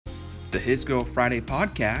The His Girl Friday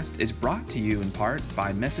podcast is brought to you in part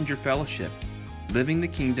by Messenger Fellowship, living the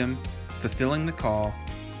kingdom, fulfilling the call,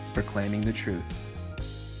 proclaiming the truth.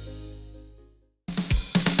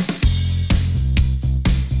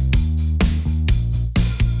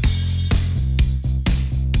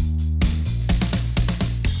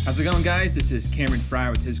 How's it going, guys? This is Cameron Fry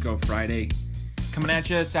with His Girl Friday, coming at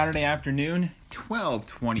you Saturday afternoon,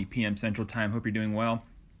 12:20 p.m. Central Time. Hope you're doing well.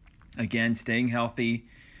 Again, staying healthy,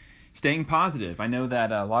 staying positive. I know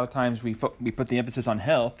that a lot of times we put the emphasis on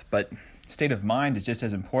health, but state of mind is just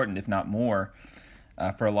as important, if not more,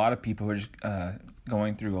 for a lot of people who are just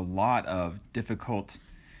going through a lot of difficult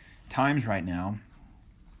times right now.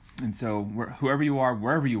 And so whoever you are,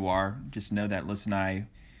 wherever you are, just know that Liz and I,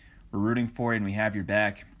 we're rooting for you and we have your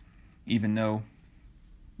back, even though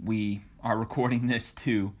we are recording this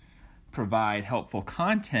to provide helpful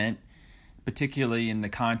content, particularly in the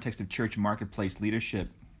context of church marketplace leadership.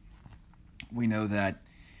 We know that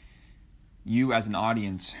you as an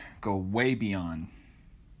audience go way beyond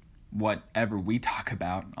whatever we talk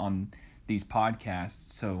about on these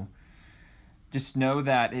podcasts. So just know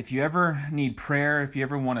that if you ever need prayer, if you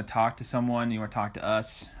ever want to talk to someone, you want to talk to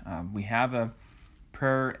us, we have a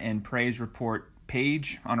prayer and praise report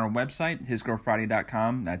page on our website,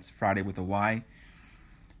 hisgirlfriday.com. That's Friday with a Y.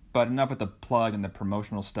 But enough with the plug and the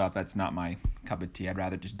promotional stuff. That's not my cup of tea. I'd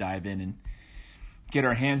rather just dive in and get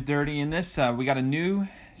our hands dirty in this. We got a new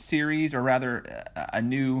series, or rather a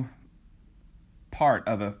new part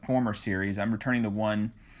of a former series. I'm returning to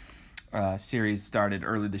one series started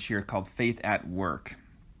early this year called Faith at Work.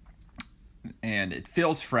 And it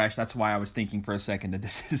feels fresh. That's why I was thinking for a second that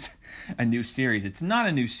this is a new series. It's not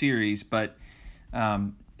a new series, but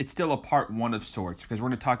it's still a part one of sorts, because we're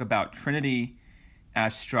going to talk about Trinity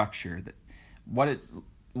as structure, what it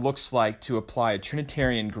looks like to apply a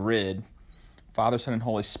Trinitarian grid, Father, Son, and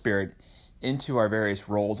Holy Spirit, into our various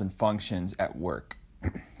roles and functions at work.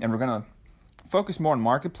 And we're going to focus more on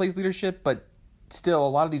marketplace leadership, but still a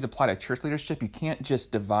lot of these apply to church leadership. You can't just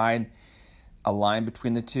divide a line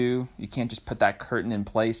between the two. You can't just put that curtain in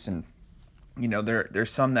place. And, you know,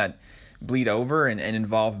 there's some that bleed over and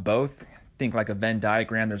involve both. Think like a Venn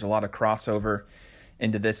diagram. There's a lot of crossover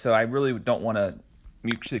into this. So I really don't want to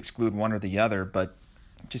mutually exclude one or the other, but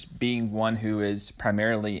just being one who is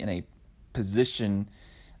primarily in a position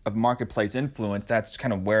of marketplace influence, that's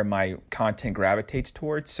kind of where my content gravitates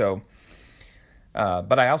towards. So,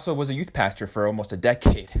 but I also was a youth pastor for almost a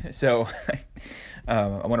decade. So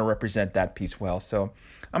I want to represent that piece well. So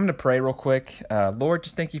I'm going to pray real quick. Lord,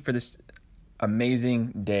 just thank you for this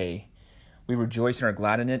amazing day. We rejoice and are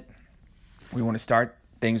glad in it. We want to start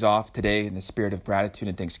things off today in the spirit of gratitude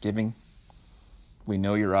and thanksgiving. We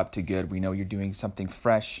know you're up to good. We know you're doing something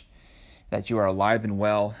fresh, that you are alive and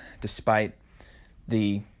well despite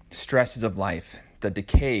the stresses of life, the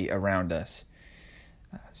decay around us.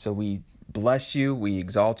 So we bless you, we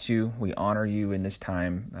exalt you, we honor you in this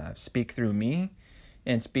time. Speak through me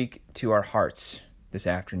and speak to our hearts this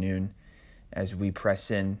afternoon as we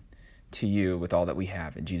press in to you with all that we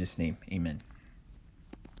have. In Jesus' name, amen.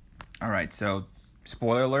 All right, so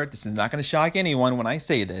spoiler alert, this is not going to shock anyone when I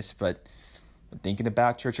say this, but I'm thinking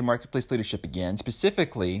about church and marketplace leadership again,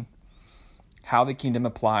 specifically how the kingdom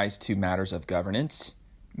applies to matters of governance,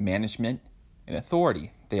 management, and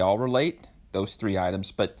authority. They all relate, those three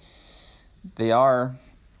items, but they are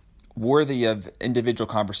worthy of individual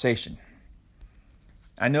conversation.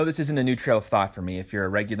 I know this isn't a new trail of thought for me. If you're a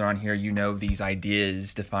regular on here, you know these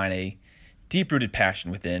ideas define a deep-rooted passion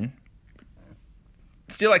within.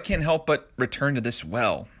 Still, I can't help but return to this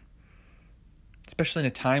well, especially in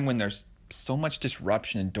a time when there's so much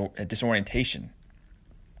disruption and disorientation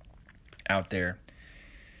out there.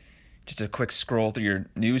 Just a quick scroll through your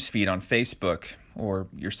news feed on Facebook or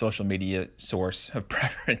your social media source of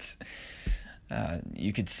preference.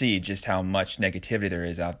 You could see just how much negativity there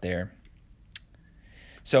is out there.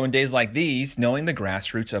 So in days like these, knowing the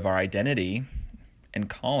grassroots of our identity and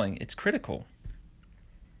calling, it's critical.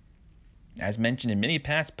 As mentioned in many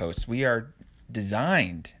past posts, we are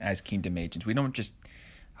designed as kingdom agents. We don't just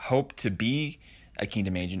hope to be a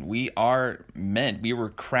kingdom agent. We were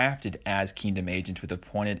crafted as kingdom agents with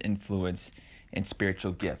appointed influence and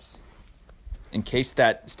spiritual gifts. In case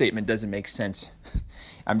that statement doesn't make sense,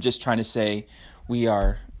 I'm just trying to say we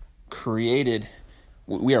are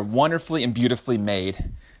wonderfully and beautifully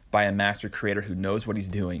made by a master creator who knows what he's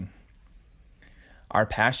doing. Our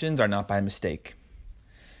passions are not by mistake.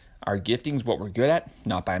 Our gifting is what we're good at,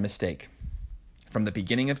 not by mistake. From the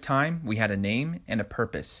beginning of time, we had a name and a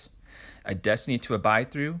purpose, a destiny to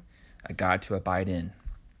abide through, a God to abide in.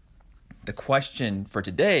 The question for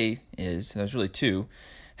today is, there's really two,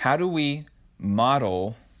 How do we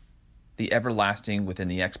model the everlasting within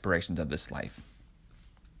the expirations of this life?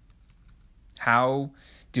 How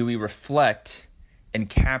do we reflect and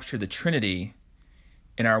capture the Trinity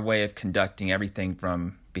in our way of conducting everything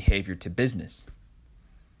from behavior to business?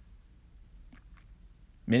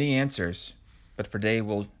 Many answers, but for today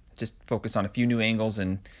we'll just focus on a few new angles,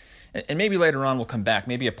 and maybe later on we'll come back.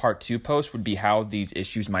 Maybe a part 2 post would be how these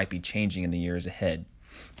issues might be changing in the years ahead.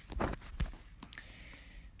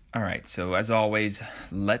 All right, so as always,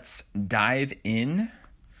 let's dive in.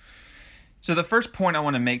 So the first point I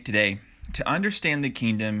want to make today, to understand the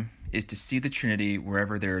kingdom is to see the Trinity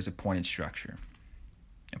wherever there is appointed structure.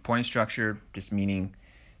 Appointed structure just meaning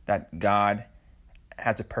that God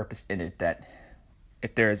has a purpose in it, that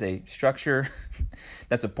if there is a structure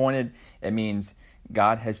that's appointed, it means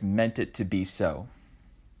God has meant it to be so.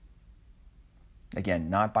 Again,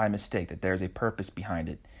 not by mistake, that there is a purpose behind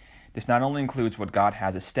it. This not only includes what God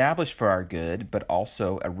has established for our good, but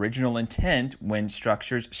also original intent when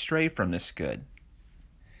structures stray from this good.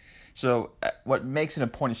 So what makes an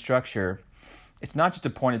appointed structure, it's not just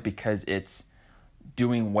appointed because it's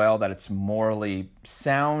doing well, that it's morally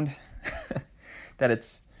sound, that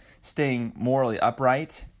it's staying morally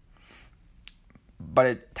upright, but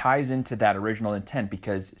it ties into that original intent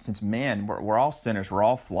because since man, we're all sinners, we're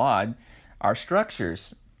all flawed, our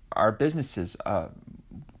structures, our businesses,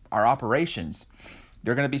 our operations,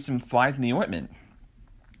 there are going to be some flies in the ointment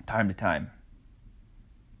time to time.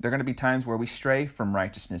 There are going to be times where we stray from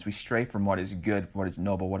righteousness, we stray from what is good, what is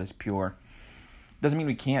noble, what is pure. Doesn't mean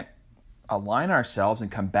we can't align ourselves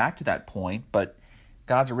and come back to that point, but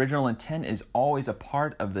God's original intent is always a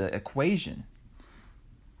part of the equation.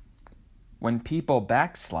 When people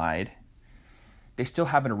backslide, they still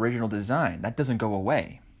have an original design. That doesn't go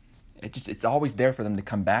away. It's always there for them to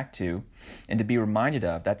come back to and to be reminded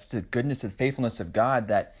of. That's the goodness and faithfulness of God,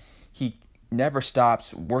 that He never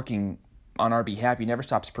stops working on our behalf. He never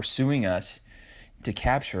stops pursuing us to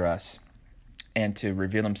capture us and to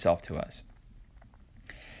reveal Himself to us.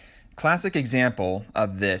 Classic example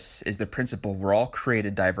of this is the principle we're all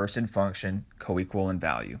created diverse in function, co-equal in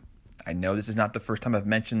value. I know this is not the first time I've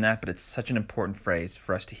mentioned that, but it's such an important phrase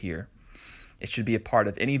for us to hear. It should be a part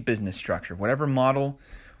of any business structure, whatever model,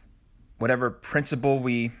 whatever principle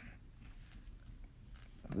we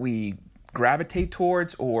gravitate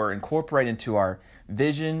towards or incorporate into our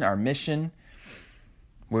vision, our mission.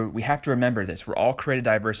 We have to remember this. We're all created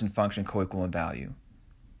diverse in function, co-equal in value.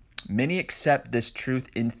 Many accept this truth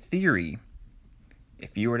in theory.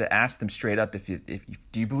 If you were to ask them straight up, do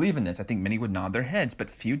you believe in this? I think many would nod their heads,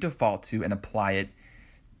 but few default to and apply it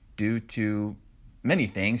due to many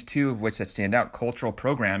things, two of which that stand out: cultural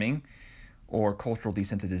programming or cultural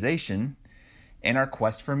desensitization, and our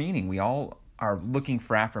quest for meaning. We all are looking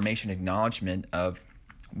for affirmation, acknowledgement of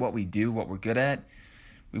what we do, what we're good at.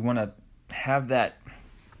 We want to have that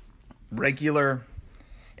regular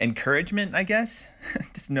encouragement, I guess,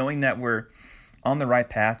 just knowing that we're on the right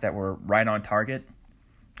path, that we're right on target.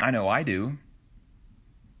 I know I do.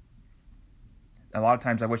 A lot of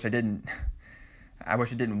times I wish I didn't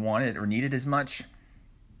want it or need it as much.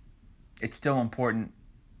 It's still important.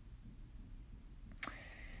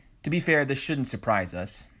 To be fair, this shouldn't surprise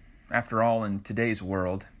us. After all, in today's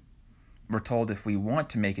world, we're told if we want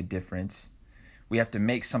to make a difference, we have to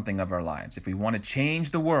make something of our lives. If we want to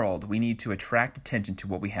change the world, we need to attract attention to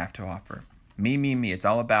what we have to offer. Me. It's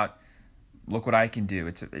all about, look what I can do.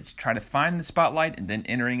 It's trying to find the spotlight and then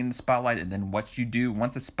entering in the spotlight, and then what you do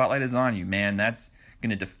once the spotlight is on you, man, that's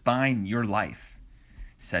going to define your life,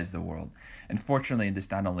 says the world. Unfortunately,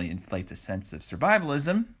 this not only inflates a sense of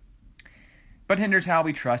survivalism, but hinders how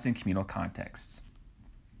we trust in communal contexts.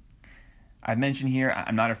 I've mentioned here,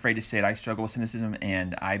 I'm not afraid to say it, I struggle with cynicism,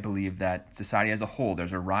 and I believe that society as a whole,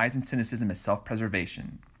 there's a rise in cynicism as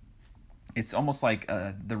self-preservation. It's almost like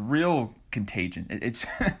the real contagion. It's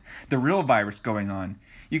the real virus going on.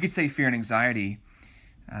 You could say fear and anxiety,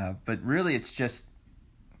 but really it's just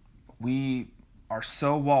we are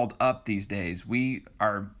so walled up these days. We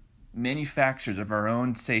are manufacturers of our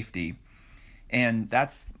own safety. And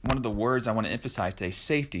that's one of the words I want to emphasize today,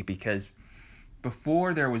 safety, because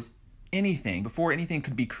before anything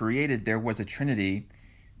could be created, there was a Trinity,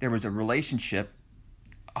 there was a relationship,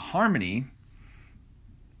 a harmony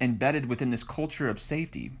embedded within this culture of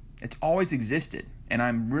safety. It's always existed, and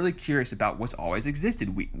I'm really curious about what's always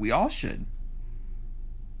existed. We all should.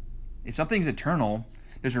 If something's eternal,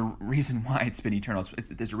 there's a reason why it's been eternal.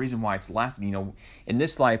 There's a reason why it's lasted. In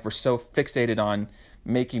this life, we're so fixated on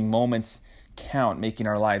making moments count, making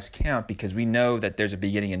our lives count, because we know that there's a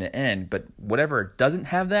beginning and an end. But whatever doesn't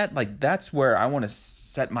have that, that's where I want to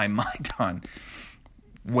set my mind on.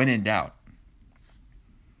 when in doubt.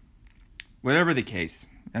 Whatever the case,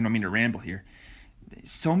 I don't mean to ramble here.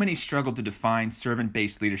 So many struggle to define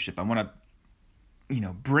servant-based leadership. I want to,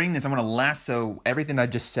 bring this. I want to lasso everything I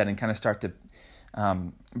just said and kind of start to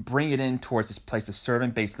bring it in towards this place of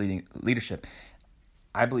servant-based leadership.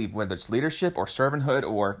 I believe whether it's leadership or servanthood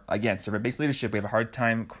or, again, servant-based leadership, we have a hard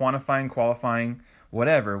time quantifying, qualifying,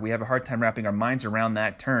 whatever. We have a hard time wrapping our minds around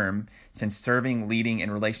that term, since serving, leading,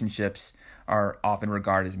 and relationships are often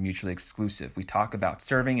regarded as mutually exclusive. We talk about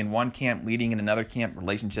serving in one camp, leading in another camp,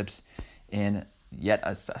 relationships in yet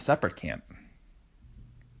a separate camp.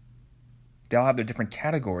 They all have their different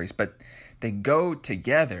categories, but they go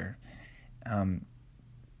together. And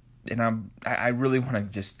I really want to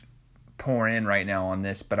just pour in right now on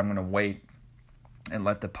this, but I'm going to wait and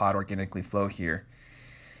let the pod organically flow here.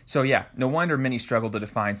 So yeah, no wonder many struggle to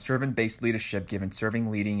define servant-based leadership, given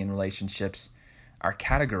serving, leading, and relationships are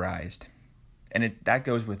categorized. And that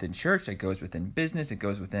goes within church, it goes within business, it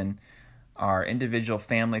goes within our individual,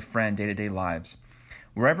 family, friend, day-to-day lives.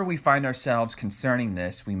 Wherever we find ourselves concerning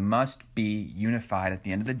this, we must be unified at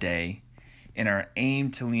the end of the day in our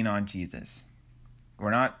aim to lean on Jesus.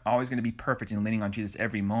 We're not always going to be perfect in leaning on Jesus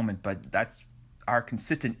every moment, but that's our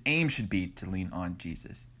consistent aim should be to lean on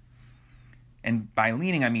Jesus. And by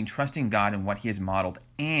leaning, I mean trusting God in what he has modeled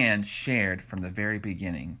and shared from the very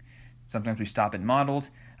beginning. Sometimes we stop at modeled.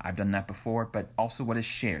 I've done that before, but also what is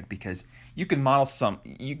shared, because you can model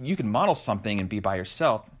something and be by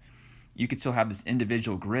yourself. You could still have this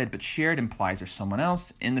individual grid, but shared implies there's someone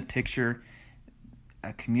else in the picture,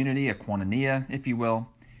 a community, a koinonia, if you will.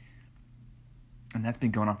 And that's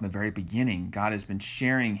been going on from the very beginning. God has been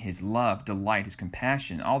sharing his love, delight, his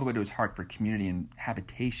compassion, all the way to his heart for community and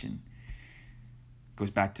habitation.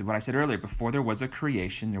 Goes back to what I said earlier. Before there was a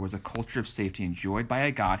creation, there was a culture of safety enjoyed by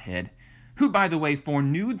a Godhead who, by the way,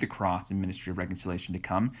 foreknew the cross and ministry of reconciliation to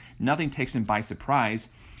come. Nothing takes him by surprise.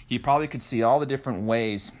 He probably could see all the different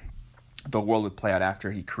ways the world would play out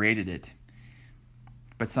after he created it.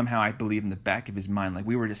 But somehow I believe in the back of his mind, like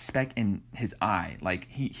we were just a speck in his eye. Like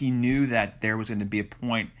he knew that there was going to be a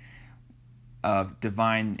point of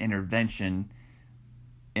divine intervention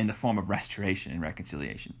in the form of restoration and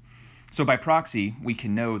reconciliation. So by proxy, we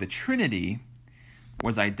can know the Trinity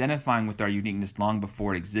was identifying with our uniqueness long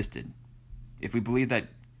before it existed. If we believe that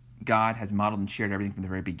God has modeled and shared everything from the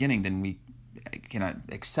very beginning, then we cannot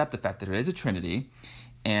accept the fact that there is a Trinity,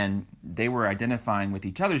 and they were identifying with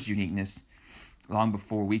each other's uniqueness long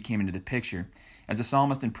before we came into the picture. As the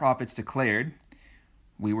psalmist and prophets declared,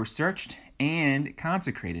 we were searched and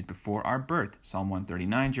consecrated before our birth. Psalm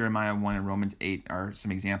 139, Jeremiah 1, and Romans 8 are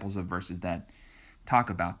some examples of verses that talk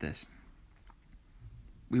about this.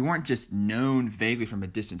 We weren't just known vaguely from a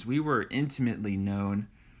distance. We were intimately known.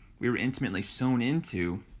 We were intimately sown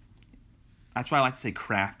into. That's why I like to say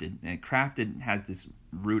crafted. And crafted has this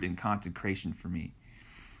root in consecration for me.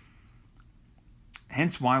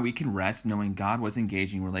 Hence why we can rest knowing God was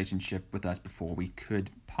engaging in relationship with us before we could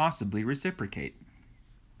possibly reciprocate.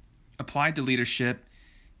 Applied to leadership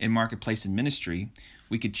in marketplace and ministry,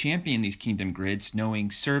 we could champion these kingdom grids knowing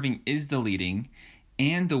serving is the leading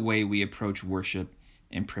and the way we approach worship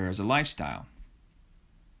and prayer as a lifestyle.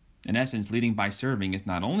 In essence, leading by serving is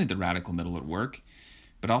not only the radical middle at work,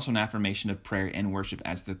 but also an affirmation of prayer and worship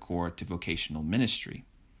as the core to vocational ministry.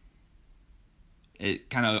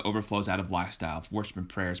 It kind of overflows out of lifestyle. If worship and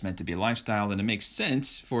prayer is meant to be a lifestyle, then it makes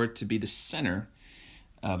sense for it to be the center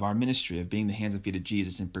of our ministry, of being the hands and feet of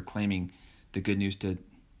Jesus and proclaiming the good news to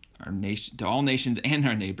our nation, to all nations and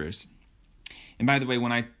our neighbors. And by the way,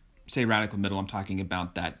 when I say radical middle, I'm talking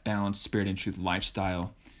about that balanced spirit and truth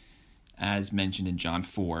lifestyle as mentioned in John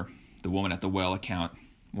 4, the woman at the well account,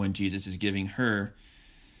 when Jesus is giving her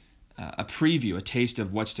a preview, a taste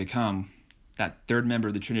of what's to come. That third member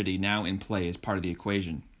of the Trinity now in play as part of the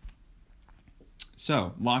equation.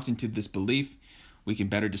 So, locked into this belief, we can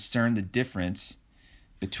better discern the difference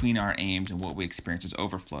between our aims and what we experience as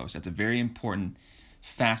overflows. That's a very important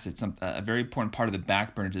facet, a very important part of the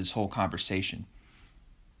back burner to this whole conversation.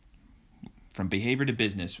 From behavior to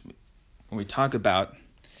business, when we talk about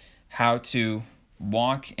how to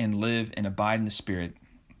walk and live and abide in the Spirit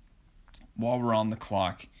while we're on the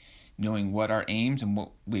clock, knowing what our aims and what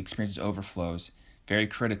we experience as overflows, very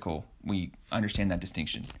critical. We understand that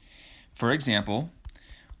distinction. For example,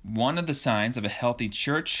 one of the signs of a healthy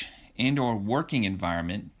church and or working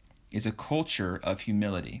environment is a culture of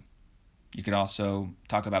humility. You could also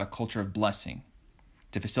talk about a culture of blessing.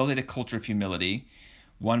 To facilitate a culture of humility,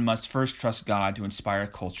 one must first trust God to inspire a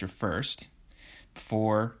culture first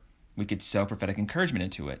before we could sow prophetic encouragement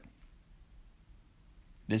into it.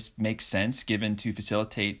 this makes sense given to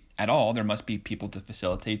facilitate at all. There must be people to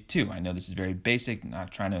facilitate too. I know this is very basic,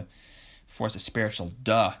 not trying to force a spiritual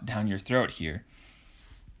duh down your throat here.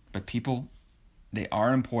 But people, they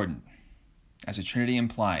are important. As the Trinity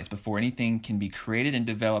implies, before anything can be created and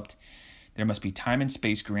developed, there must be time and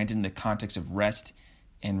space granted in the context of rest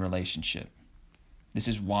and relationship. This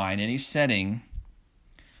is why in any setting,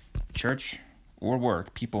 church or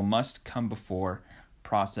work, people must come before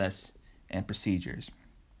process and procedures.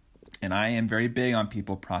 And I am very big on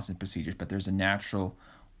people, process, and procedures, but there's a natural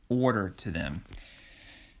order to them.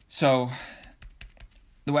 So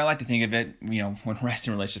the way I like to think of it, when rest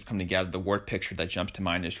and relationships come together, the word picture that jumps to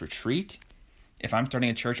mind is retreat. If I'm starting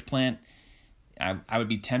a church plant, I would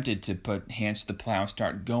be tempted to put hands to the plow and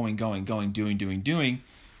start going, doing.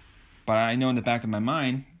 But I know in the back of my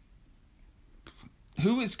mind,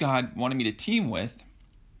 who is God wanting me to team with?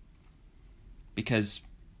 Because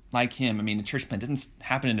like him, the church plant doesn't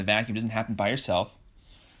happen in a vacuum, doesn't happen by yourself.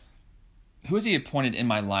 Who has he appointed in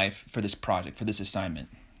my life for this project, for this assignment?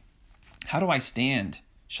 How do I stand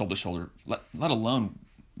shoulder to shoulder, let alone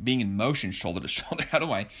being in motion shoulder to shoulder? How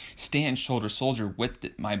do I stand shoulder to shoulder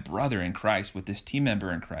with my brother in Christ, with this team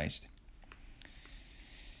member in Christ?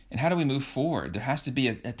 And how do we move forward? There has to be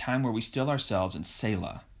a time where we still ourselves in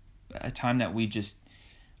Selah, a time that we just,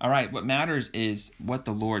 all right, what matters is what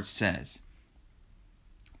the Lord says.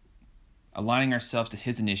 Aligning ourselves to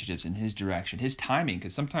his initiatives and his direction, his timing,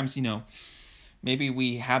 because sometimes, maybe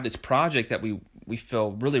we have this project that we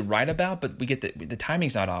feel really right about, but we get the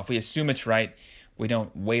timing's not off. We assume it's right. We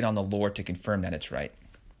don't wait on the Lord to confirm that it's right.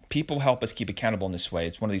 People help us keep accountable in this way.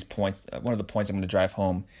 It's one of the points I'm going to drive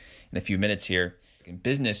home in a few minutes here. In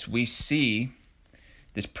business, we see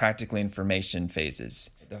this practical information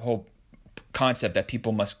phases. The whole concept that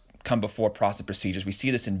people must come before process procedures. We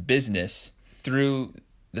see this in business through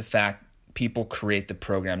the fact people create the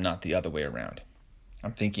program, not the other way around.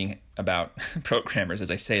 I'm thinking about programmers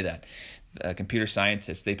as I say that. Computer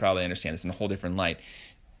scientists, they probably understand this in a whole different light.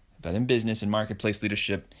 But in business and marketplace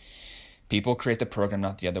leadership, people create the program,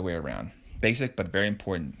 not the other way around. Basic, but very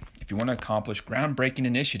important. If you want to accomplish groundbreaking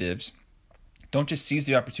initiatives, don't just seize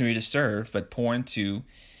the opportunity to serve, but pour into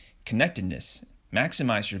connectedness.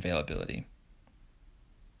 Maximize your availability.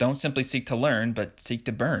 Don't simply seek to learn, but seek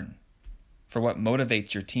to burn for what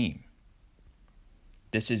motivates your team.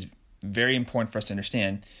 This is very important for us to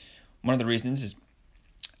understand. One of the reasons is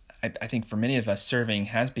I think for many of us, serving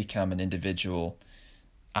has become an individual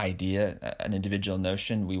idea, an individual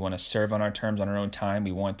notion. We want to serve on our terms, on our own time.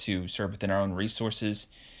 We want to serve within our own resources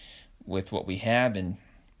with what we have. And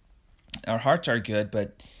our hearts are good,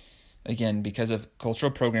 but again, because of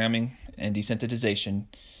cultural programming and desensitization,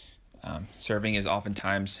 serving is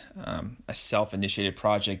oftentimes a self-initiated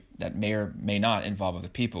project that may or may not involve other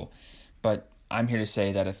people. But I'm here to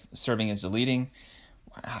say that if serving is the leading,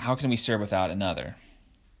 how can we serve without another,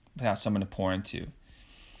 without someone to pour into?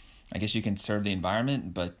 I guess you can serve the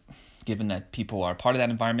environment, but given that people are part of that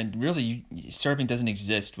environment, really serving doesn't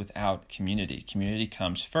exist without community. Community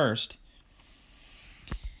comes first.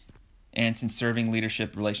 And since serving,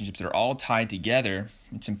 leadership, relationships are all tied together,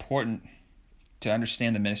 it's important to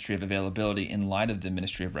understand the ministry of availability in light of the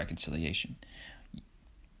ministry of reconciliation.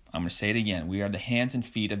 I'm going to say it again. We are the hands and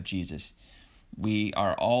feet of Jesus. We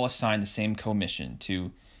are all assigned the same commission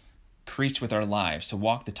to preach with our lives, to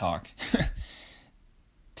walk the talk,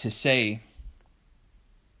 to say,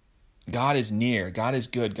 God is near, God is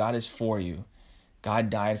good, God is for you, God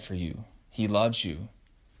died for you, He loves you.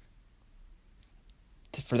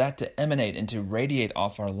 For that to emanate and to radiate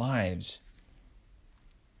off our lives.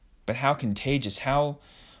 But how contagious, how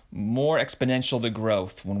more exponential the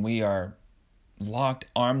growth when we are locked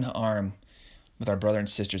arm to arm with our brothers and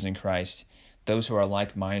sisters in Christ, those who are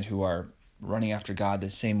like-minded, who are running after God the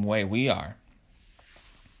same way we are.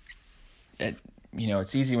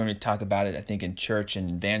 It's easy when we talk about it, I think, in church and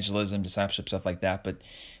evangelism, discipleship, stuff like that. But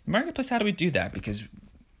in marketplace, how do we do that? Because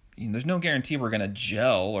there's no guarantee we're going to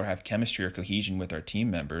gel or have chemistry or cohesion with our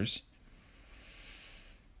team members.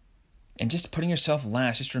 And just putting yourself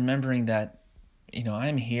last, just remembering that,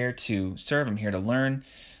 I'm here to serve, I'm here to learn,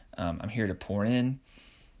 I'm here to pour in.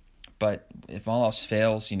 But if all else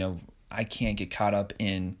fails, I can't get caught up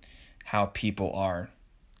in how people are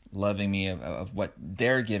loving me, of what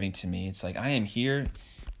they're giving to me. It's like I am here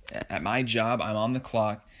at my job. I'm on the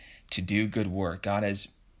clock to do good work. God has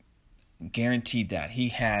guaranteed that. He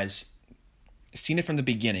has seen it from the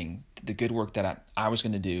beginning, the good work that I was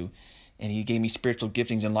going to do, and He gave me spiritual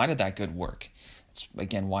giftings in light of that good work. That's,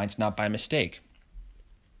 again, why it's not by mistake.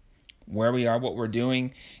 Where we are, what we're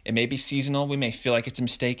doing, it may be seasonal. We may feel like it's a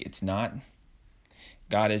mistake. It's not.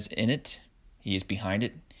 God is in it. He is behind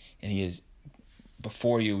it, and He is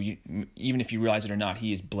before you. Even if you realize it or not,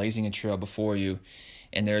 He is blazing a trail before you,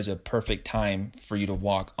 and there's a perfect time for you to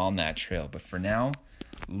walk on that trail. But for now,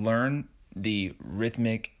 learn the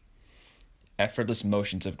rhythmic, effortless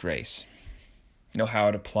motions of grace. Know how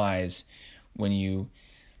it applies when you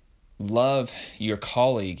love your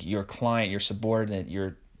colleague, your client, your subordinate,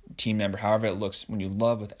 your team member, however it looks, when you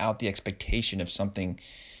love without the expectation of something,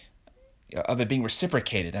 of it being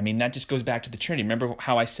reciprocated. I mean, that just goes back to the Trinity. Remember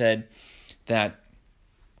how I said that,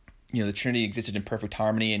 the Trinity existed in perfect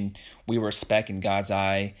harmony and we were a speck in God's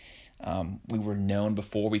eye. We were known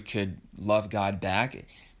before we could love God back.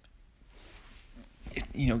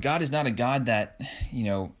 God is not a God that,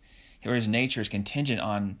 or His nature is contingent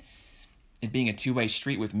on it being a two-way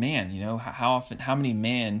street with man. How many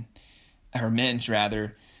men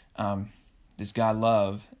does God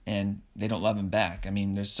love and they don't love Him back? I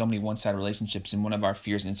mean, there's so many one-sided relationships, and one of our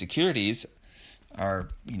fears and insecurities are,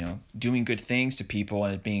 doing good things to people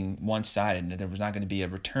and it being one-sided, and that there was not going to be a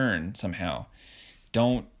return somehow.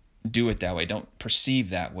 Don't do it that way. Don't perceive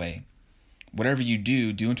that way. Whatever you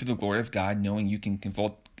do, do unto the glory of God, knowing you can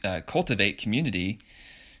cultivate community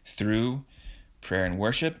through prayer and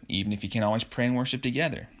worship, even if you can't always pray and worship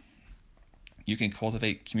together. You can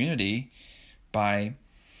cultivate community by,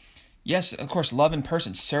 yes, of course, love in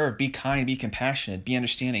person, serve, be kind, be compassionate, be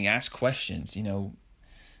understanding, ask questions,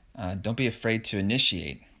 don't be afraid to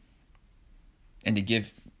initiate and to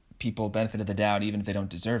give people benefit of the doubt even if they don't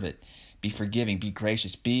deserve it. Be forgiving, be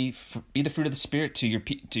gracious, be the fruit of the Spirit to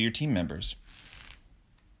your team members.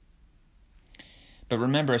 But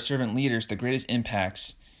remember, as servant leaders, the greatest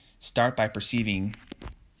impacts start by perceiving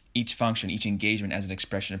each function, each engagement as an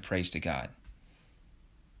expression of praise to God.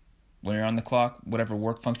 When you're on the clock, whatever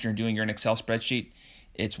work function you're doing, you're in an Excel spreadsheet,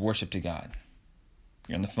 it's worship to God.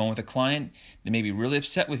 You're on the phone with a client, they may be really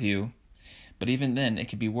upset with you, but even then, it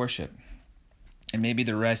could be worship. And maybe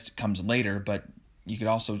the rest comes later, but you could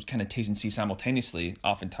also kind of taste and see simultaneously.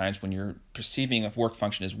 Oftentimes, when you're perceiving a work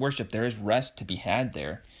function as worship, there is rest to be had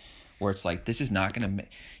there, where it's like, this is not going to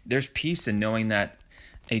there's peace in knowing that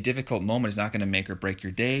a difficult moment is not going to make or break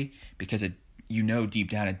your day, because deep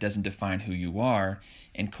down it doesn't define who you are.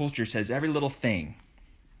 And culture says every little thing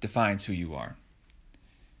defines who you are,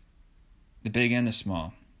 the big and the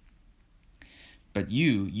small. But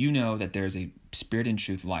you know that there is a spirit and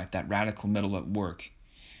truth life, that radical middle at work,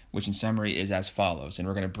 which in summary is as follows. And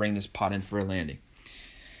we're going to bring this pot in for a landing.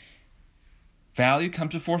 Value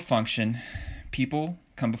comes before function, people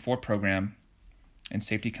come before program, and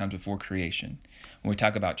safety comes before creation. When we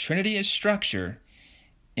talk about Trinity as structure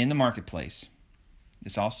in the marketplace,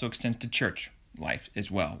 this also extends to church life as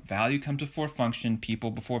well. Value comes before function,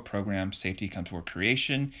 people before program, safety comes before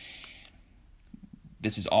creation.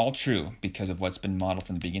 This is all true because of what's been modeled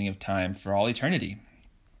from the beginning of time for all eternity.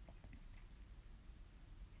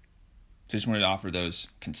 So just wanted to offer those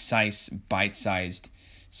concise, bite-sized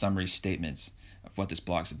summary statements of what this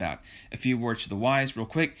blog's about. A few words to the wise real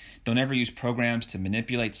quick. Don't ever use programs to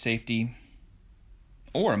manipulate safety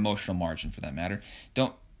or emotional margin for that matter.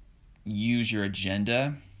 Don't use your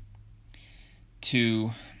agenda to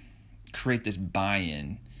create this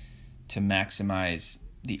buy-in to maximize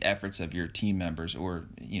the efforts of your team members, or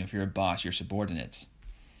if you're a boss, your subordinates.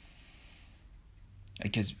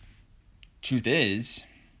 Because truth is,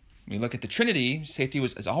 when you look at the Trinity, safety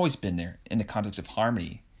has always been there in the context of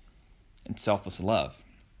harmony and selfless love.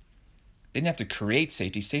 They didn't have to create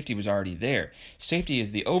safety. Safety was already there. Safety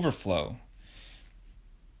is the overflow.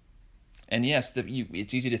 And yes,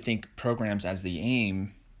 it's easy to think programs as the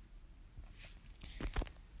aim,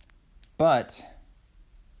 but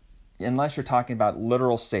unless you're talking about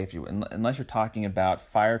literal safety, unless you're talking about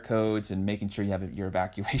fire codes and making sure you have your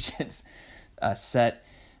evacuations set,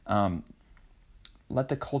 let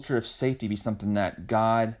the culture of safety be something that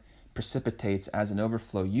God precipitates as an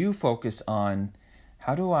overflow. You focus on,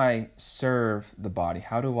 how do I serve the body?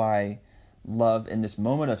 How do I love in this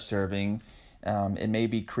moment of serving? It may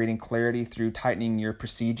be creating clarity through tightening your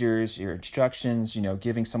procedures, your instructions,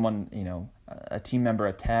 giving someone, a team member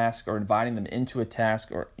a task, or inviting them into a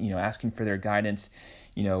task, or, asking for their guidance,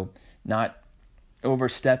 not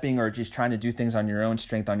overstepping or just trying to do things on your own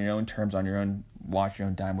strength, on your own terms, on your own watch, your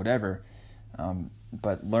own dime, whatever.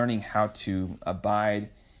 But learning how to abide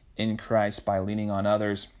in Christ by leaning on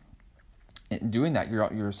others. In doing that,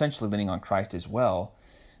 you're essentially leaning on Christ as well.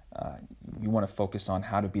 You want to focus on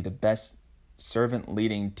how to be the best servant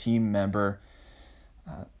leading team member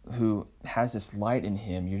who has this light in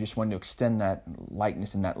him. You're just wanting to extend that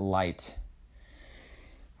likeness and that light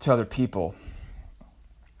to other people.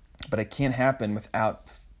 But it can't happen without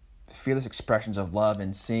fearless expressions of love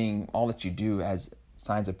and seeing all that you do as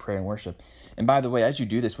signs of prayer and worship. And by the way, as you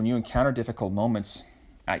do this, when you encounter difficult moments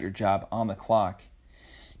at your job on the clock,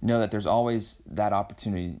 know that there's always that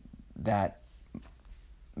opportunity, that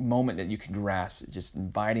moment that you can grasp, just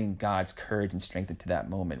inviting God's courage and strength into that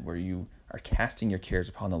moment where you are casting your cares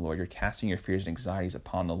upon the Lord. You're casting your fears and anxieties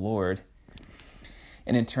upon the Lord.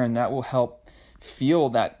 And in turn, that will help fuel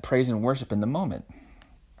that praise and worship in the moment,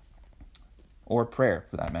 or prayer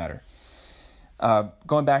for that matter.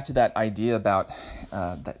 Going back to that idea about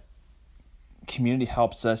that community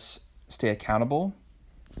helps us stay accountable.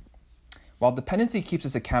 While dependency keeps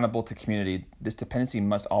us accountable to community, this dependency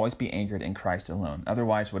must always be anchored in Christ alone.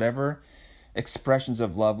 Otherwise, whatever expressions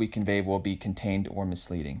of love we convey will be contained or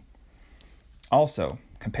misleading. Also,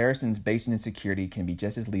 comparisons based on insecurity can be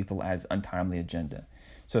just as lethal as untimely agenda.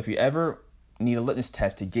 So if you ever need a litmus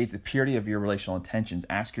test to gauge the purity of your relational intentions,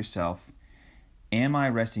 ask yourself, am I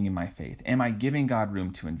resting in my faith? Am I giving God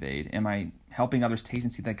room to invade? Am I helping others taste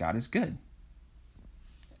and see that God is good?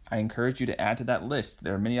 I encourage you to add to that list.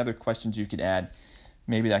 There are many other questions you could add.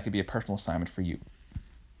 Maybe that could be a personal assignment for you.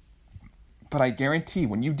 But I guarantee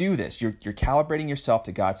when you do this, you're calibrating yourself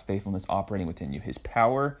to God's faithfulness operating within you, His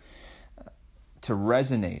power to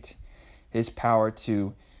resonate, His power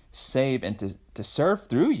to save and to serve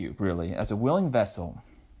through you, really, as a willing vessel,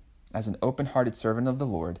 as an open-hearted servant of the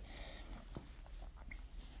Lord.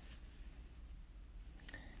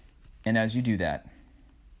 And as you do that,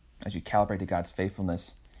 as you calibrate to God's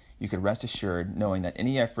faithfulness, you could rest assured knowing that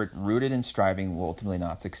any effort rooted in striving will ultimately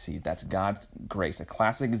not succeed. That's God's grace, a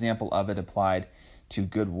classic example of it applied to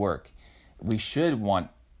good work. We should want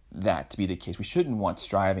that to be the case. We shouldn't want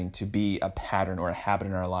striving to be a pattern or a habit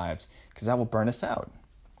in our lives, because that will burn us out.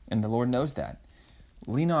 And the Lord knows that.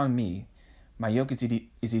 Lean on me. My yoke is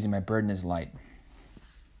easy, my burden is light.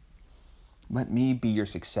 Let me be your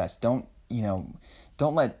success. Don't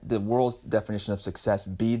let the world's definition of success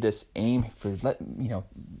be this aim for,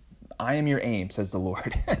 I am your aim, says the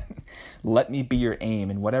Lord. Let me be your aim,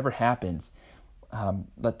 and whatever happens,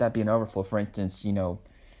 let that be an overflow. For instance,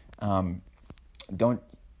 don't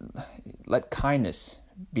let kindness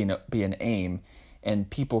be an aim, and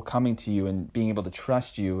people coming to you and being able to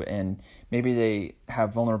trust you, and maybe they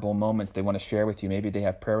have vulnerable moments they want to share with you. Maybe they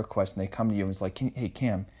have prayer requests and they come to you and it's like, hey,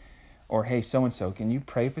 Cam, or hey, so-and-so, can you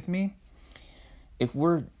pray with me? If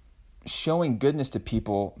we're showing goodness to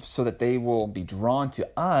people so that they will be drawn to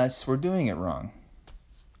us, we're doing it wrong.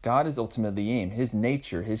 God is ultimately the aim. His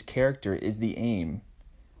nature, His character is the aim.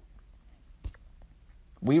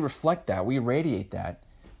 We reflect that. We radiate that.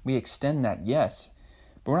 We extend that, yes.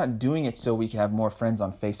 But we're not doing it so we can have more friends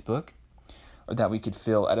on Facebook, or that we could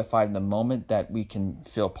feel edified in the moment, that we can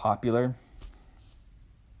feel popular.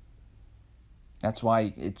 That's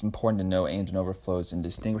why it's important to know aims and overflows and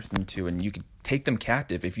distinguish them two. And you could take them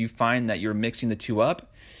captive. If you find that you're mixing the two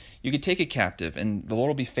up, you could take it captive, and the Lord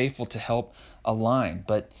will be faithful to help align.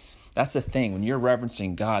 But that's the thing. When you're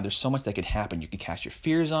reverencing God, there's so much that could happen. You can cast your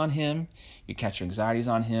fears on Him. You can cast your anxieties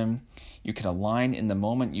on Him. You can align in the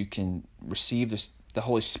moment. You can receive the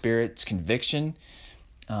Holy Spirit's conviction.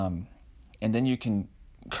 And then you can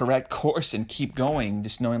correct course and keep going,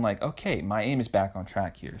 just knowing like, okay, my aim is back on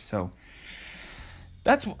track here. So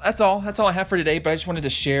That's all I have for today, but I just wanted to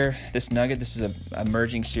share this nugget. This is a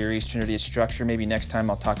emerging series, Trinity is structure. Maybe next time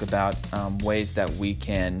I'll talk about ways that we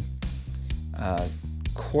can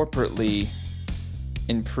corporately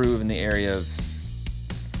improve in the area of,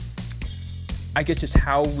 I guess, just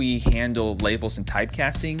how we handle labels and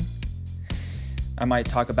typecasting. I might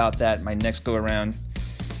talk about that in my next go around.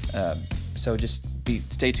 So just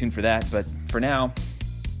stay tuned for that. But for now,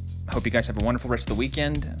 I hope you guys have a wonderful rest of the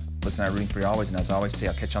weekend. Listen, I'm rooting for you always, and as always,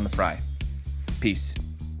 I'll catch you on the fry. Peace.